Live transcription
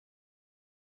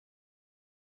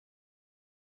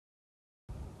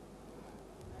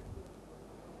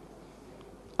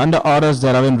under orders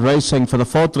there, Avin racing for the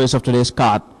fourth race of today's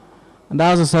card. And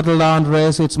as a settle down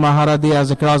race, it's Maharadi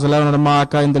as across 1100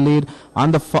 marker in the lead.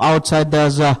 On the outside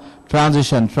there's a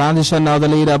Transition now the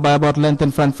leader by about length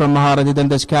in front from Maharadi. Then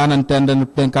there's Canon 10,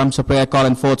 then comes a prayer call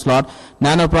in fourth slot.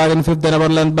 Nano Pride in fifth, then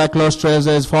about length back close trails.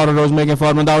 There's Forward Rose making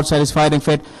form on the outside is Fighting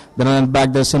Fit. Then on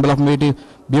back there's Symbol of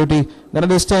Beauty. Then a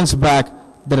distance back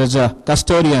there is a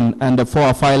Custodian, and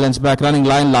 4-5 lengths back running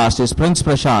line last is Prince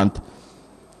Prashant.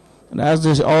 And as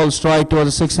this all strike towards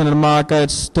the 600 marker,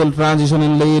 it's still Transition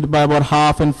in lead by about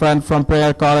half in front from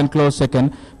Prayer Call and close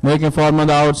second. Making form on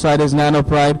the outside is Nano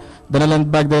Pride. Then a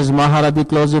length back there's Maharadi,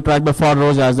 closely tracked by Ford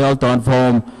Rose as they all turn for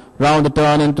home. Round the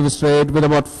turn into the straight with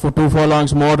about 2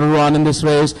 furlongs more to run in this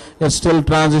race. It's still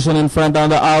Transition in front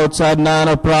on the outside.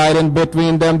 Nano Pride in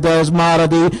between them. There's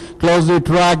Maharadi, closely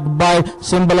tracked by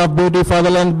Symbol of Beauty for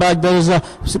the length back. There is a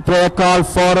prayer call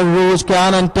for a Rouge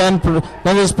Cannon 10.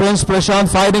 Then is Prince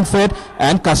Prashant, Fighting Fit,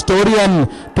 and Custodian.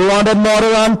 200 more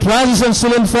to run. Transition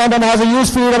still in front and has a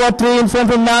huge field about 3 in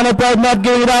front from Nano Pride, not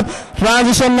giving it up.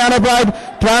 Transition, Nano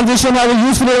Pride. Transition has a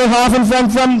huge field about half in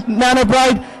front from Nano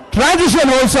Pride. Transition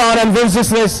holds on and wins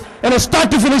this race and is start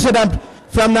to finish it up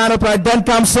from Nano Pride. Then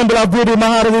comes Symbol of Beauty,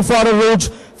 Maharadi for a Rouge,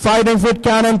 Fighting Fit,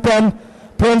 Cannon 10,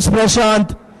 Prince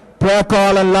Prashant, Prayer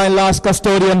Call, and line last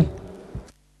Custodian.